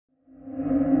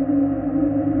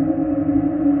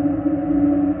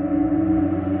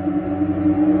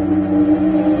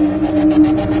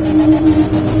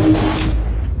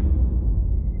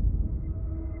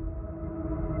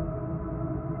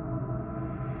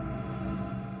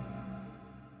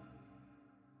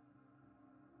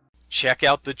Check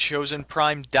out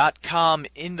thechosenprime.com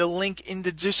in the link in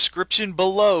the description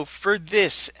below for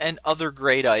this and other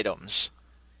great items.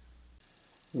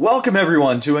 Welcome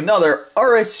everyone to another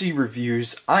RSC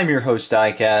Reviews. I'm your host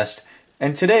Diecast,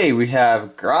 and today we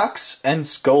have Drax and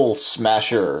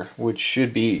Skullsmasher, which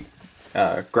should be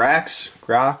Drax,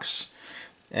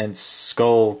 and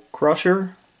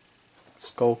Skullcruncher.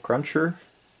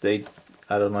 I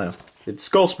don't know. It's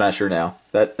Skullsmasher now.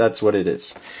 That's what it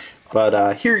is.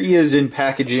 But here he is in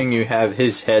packaging. You have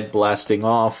his head blasting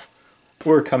off.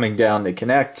 We're coming down to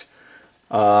connect.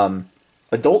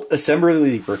 Adult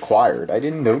assembly required. I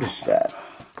didn't notice that.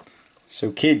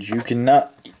 So kids, you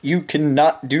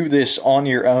cannot do this on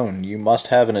your own. You must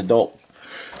have an adult.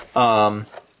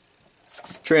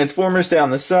 Transformers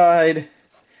down the side.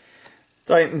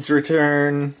 Titans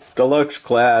Return. Deluxe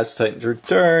class. Titans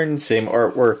Return. Same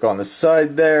artwork on the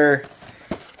side there.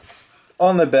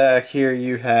 On the back here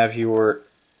you have your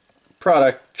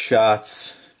product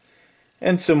shots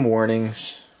and some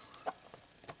warnings.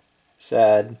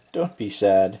 Sad. Don't be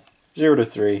sad. 0 to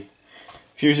 3.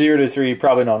 If you're 0 to 3, you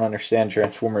probably don't understand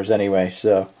Transformers anyway,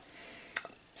 so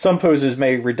some poses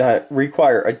may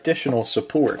require additional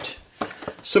support.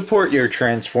 Support your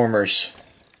Transformers.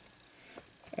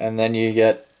 And then you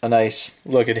get a nice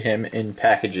look at him in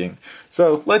packaging.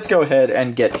 So let's go ahead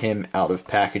and get him out of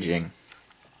packaging.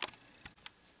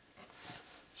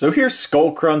 So here's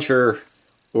Skullcruncher,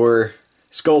 or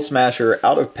Skullsmasher,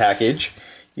 out of package.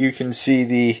 You can see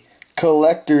the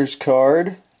collector's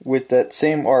card with that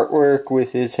same artwork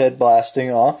with his head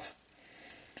blasting off.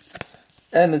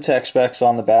 And the tech specs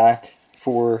on the back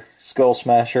for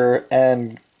Skullsmasher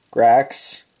and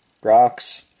Drax.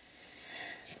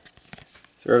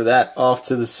 Throw that off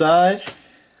to the side.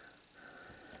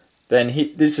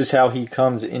 Then this is how he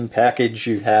comes in package.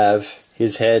 You have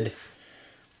his head,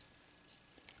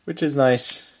 which is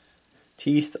nice.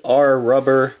 Teeth are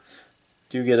rubber.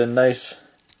 Do get a nice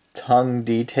tongue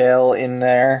detail in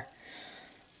there.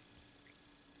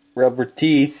 Rubber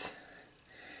teeth.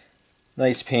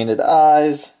 Nice painted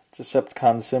eyes.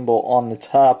 Decepticon symbol on the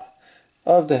top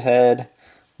of the head.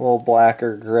 A little black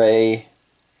or gray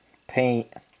paint.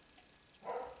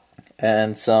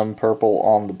 And some purple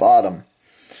on the bottom.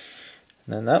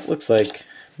 And then that looks like,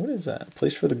 what is that? A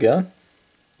place for the gun?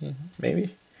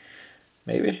 Maybe.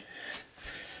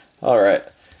 Alright,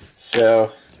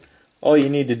 so all you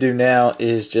need to do now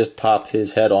is just pop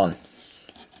his head on.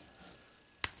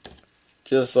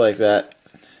 Just like that.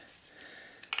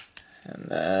 And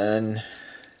then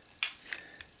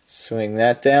swing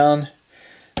that down.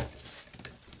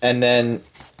 And then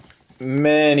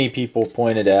many people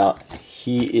pointed out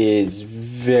he is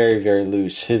very, very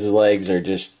loose. His legs are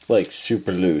just like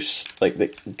super loose. Like they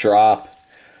drop.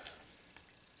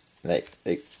 They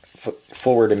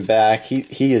forward and back.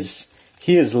 He is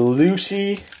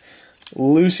loosey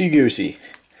goosey.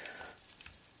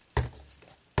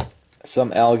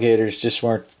 Some alligators just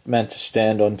weren't meant to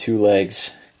stand on two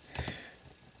legs.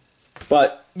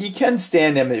 But you can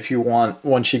stand him if you want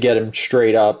once you get him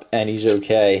straight up and he's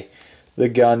okay. The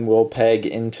gun will peg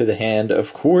into the hand,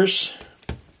 of course.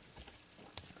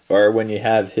 Or when you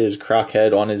have his croc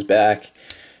head on his back,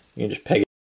 you can just peg it.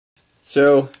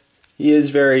 So he is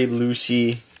very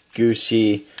loosey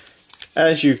goosey.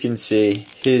 As you can see,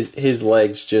 his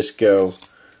legs just go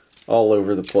all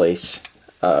over the place,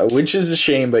 which is a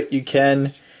shame, but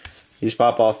these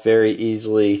pop off very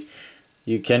easily.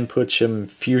 You can put some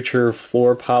future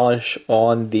floor polish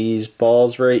on these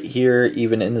balls right here,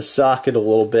 even in the socket a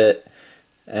little bit,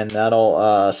 and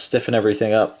that'll stiffen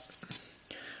everything up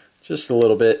just a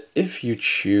little bit if you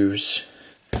choose.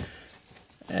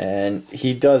 And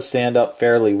he does stand up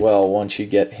fairly well once you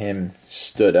get him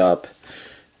stood up.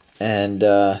 And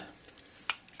at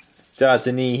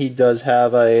the knee, he does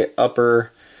have a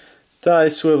upper thigh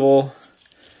swivel,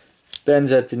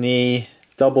 bends at the knee,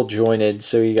 double jointed,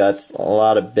 so you got a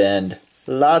lot of bend.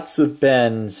 Lots of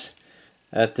bends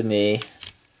at the knee.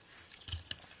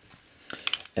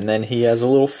 And then he has a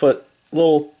little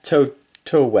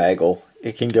toe waggle.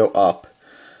 It can go up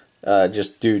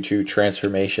just due to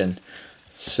transformation.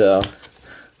 So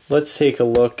let's take a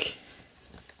look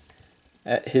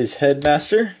at his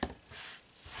headmaster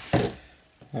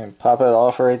and pop it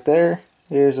off right there.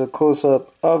 Here's a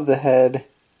close-up of the head.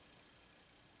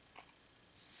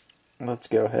 Let's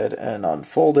go ahead and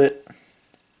unfold it,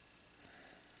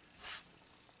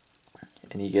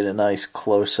 and you get a nice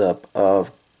close-up of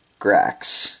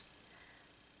Drax.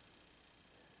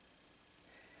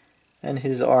 And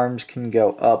his arms can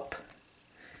go up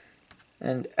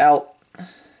and out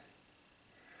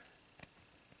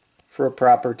for a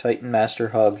proper Titan Master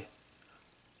hug.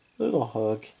 Little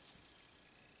hug.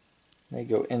 They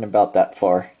go in about that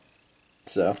far.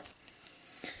 So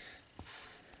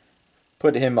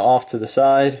put him off to the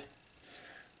side.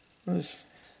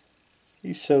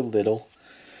 He's so little.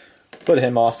 Put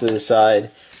him off to the side,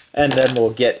 and then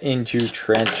we'll get into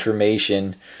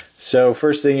transformation. So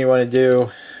first thing you want to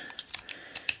do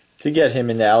to get him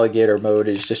into alligator mode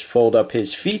is just fold up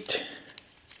his feet.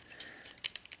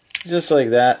 Just like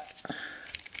that.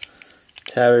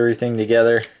 Tab everything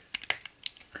together.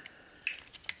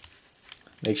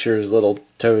 Make sure his little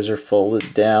toes are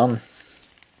folded down.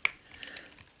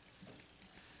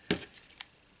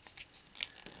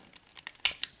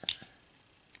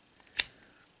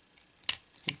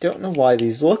 Don't know why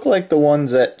these look like the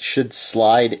ones that should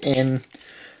slide in,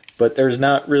 but there's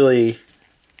not really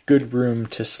good room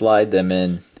to slide them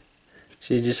in.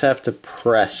 So you just have to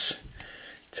press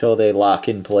till they lock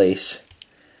in place.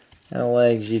 And the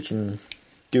legs, you can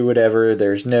do whatever.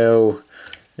 There's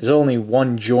only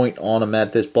one joint on them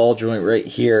at this ball joint right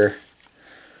here.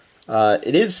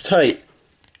 It is tight,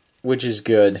 which is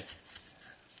good.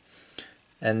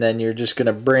 And then you're just going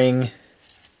to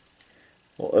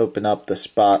we'll open up the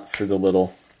spot for the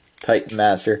little Titan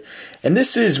Master. And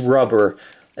this is rubber.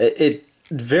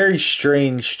 Very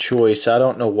strange choice. I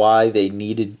don't know why they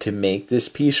needed to make this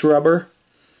piece rubber.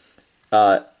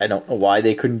 I don't know why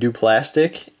they couldn't do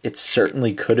plastic. It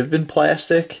certainly could have been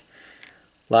plastic.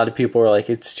 A lot of people are like,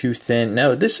 it's too thin.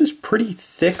 No, this is pretty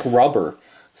thick rubber.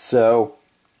 So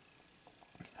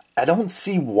I don't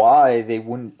see why they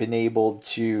wouldn't have been able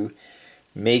to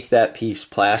make that piece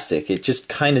plastic. It just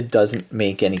kind of doesn't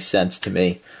make any sense to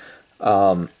me.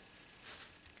 I'm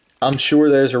sure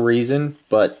there's a reason,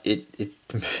 but it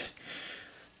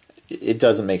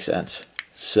doesn't make sense.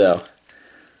 So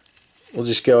we'll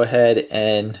just go ahead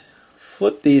and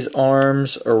flip these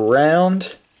arms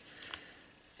around,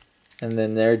 and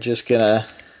then they're just gonna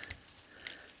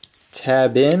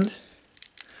tab in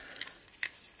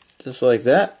just like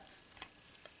that.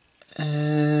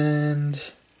 And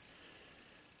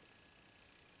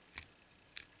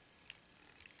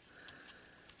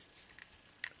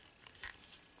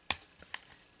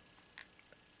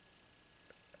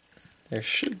there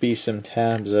should be some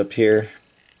tabs up here.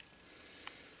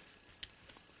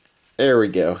 There we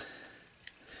go.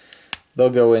 They'll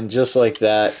go in just like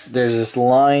that. There's this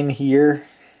line here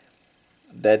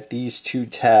that these two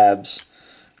tabs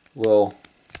will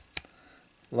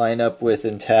line up with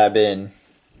and tab in.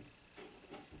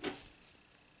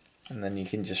 And then you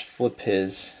can just flip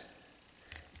his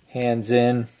hands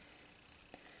in.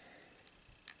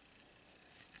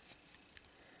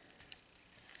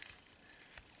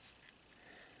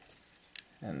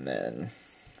 And then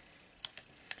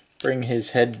bring his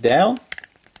head down,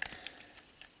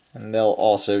 and they'll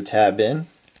also tab in.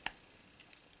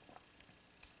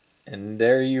 And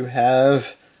there you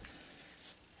have...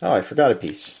 Oh, I forgot a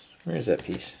piece. Where is that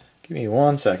piece? Give me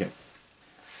 1 second.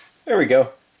 There we go.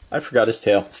 I forgot his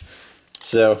tail.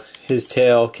 So his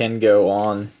tail can go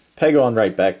on, peg on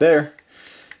right back there.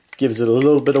 Gives it a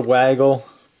little bit of waggle.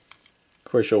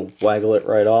 Of course, you'll waggle it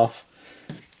right off.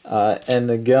 And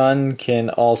the gun can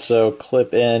also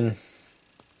clip in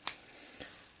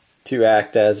to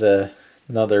act as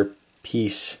another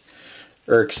piece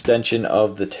or extension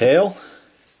of the tail.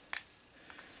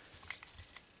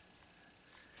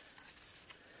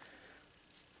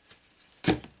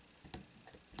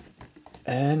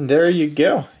 And there you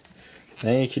go.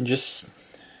 Now you can just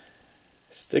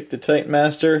stick the Titan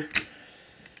Master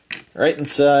right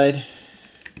inside.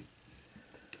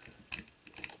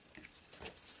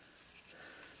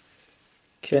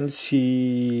 Can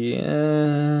see,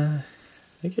 I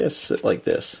guess sit like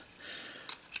this.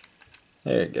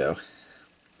 There you go.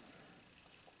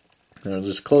 And I'll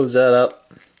just close that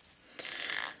up.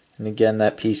 And again,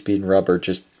 that piece being rubber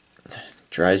just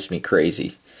drives me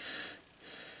crazy.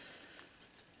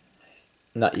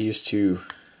 Not used to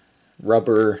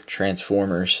rubber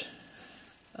transformers.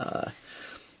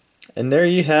 And there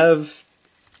you have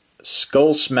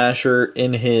Skullsmasher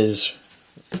in his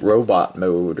robot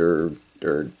mode or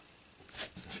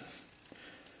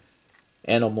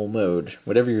animal mode,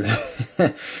 whatever you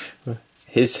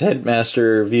his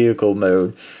headmaster vehicle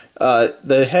mode.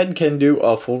 The head can do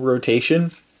a full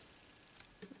rotation.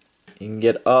 You can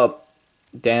get up,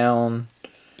 down,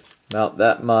 about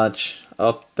that much,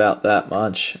 up about that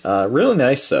much. Really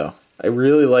nice though. I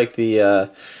really like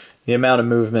the amount of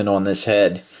movement on this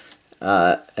head.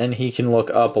 And he can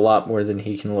look up a lot more than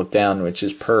he can look down, which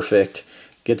is perfect.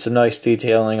 Get some nice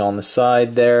detailing on the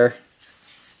side there.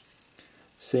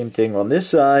 Same thing on this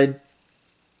side.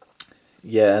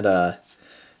 Yeah,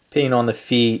 paint on the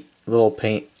feet, little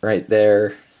paint right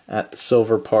there at the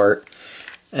silver part.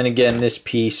 And again, this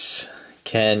piece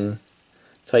can,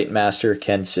 Titan Master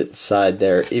can sit inside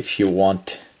there if you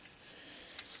want.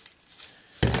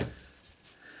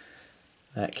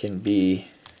 That can be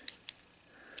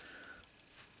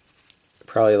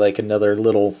probably like another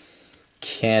little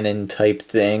cannon type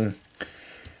thing.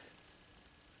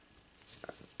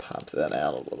 Pop that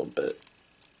out a little bit.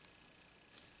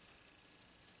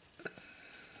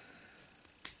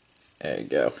 There you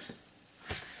go.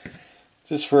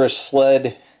 Just for a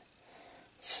sled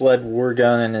war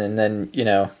gun, and then, you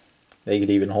know, they could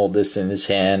even hold this in his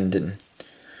hand, and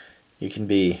you can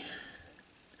be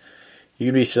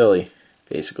silly,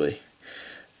 basically.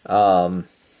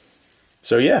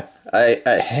 So yeah,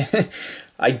 I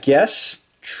I guess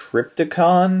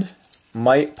Trypticon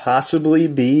might possibly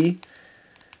be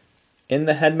in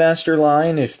the Headmaster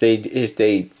line if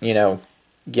they you know,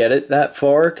 get it that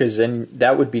far, because then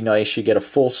that would be nice. You get a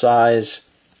full size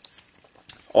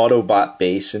Autobot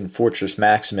base in Fortress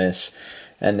Maximus,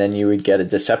 and then you would get a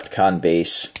Decepticon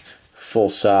base full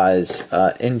size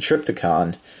in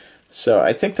Trypticon. So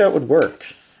I think that would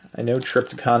work. I know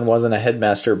Trypticon wasn't a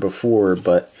Headmaster before,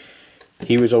 but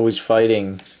he was always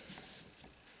fighting.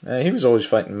 He was always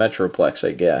fighting Metroplex,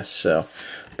 I guess. So,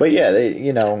 but yeah,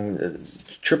 you know,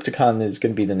 Trypticon is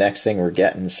going to be the next thing we're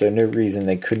getting. So no reason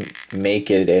they couldn't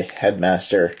make it a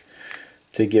Headmaster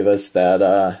to give us that.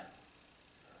 At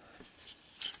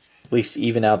least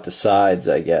even out the sides,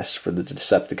 I guess, for the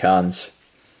Decepticons.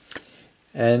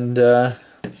 And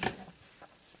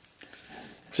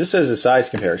just as a size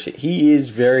comparison, he is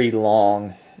very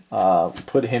long.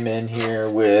 Put him in here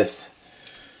with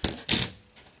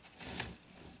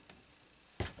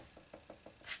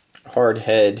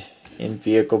Hardhead in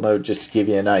vehicle mode, just to give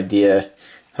you an idea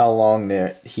how long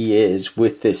he is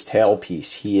with this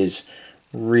tailpiece. He is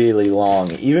really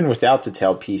long. Even without the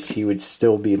tailpiece, he would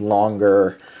still be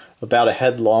longer, about a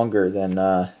head longer than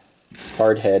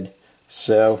Hardhead.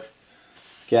 So,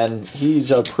 again,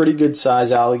 he's a pretty good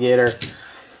size alligator.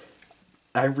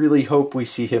 I really hope we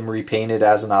see him repainted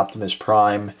as an Optimus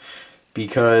Prime,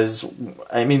 because,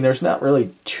 I mean, there's not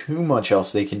really too much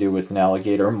else they can do with an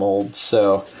alligator mold,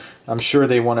 so I'm sure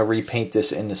they want to repaint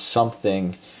this into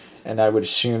something, and I would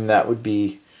assume that would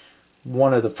be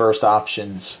one of the first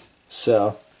options.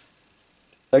 So,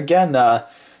 again,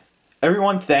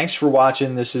 everyone, thanks for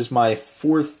watching. This is my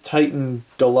 4th Titan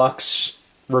Deluxe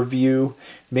review.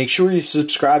 Make sure you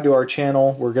subscribe to our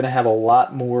channel. We're going to have a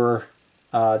lot more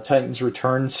Titans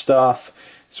Return stuff,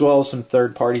 as well as some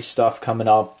third-party stuff coming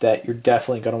up that you're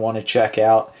definitely going to want to check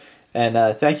out.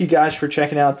 And thank you guys for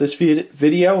checking out this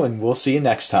video, and we'll see you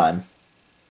next time.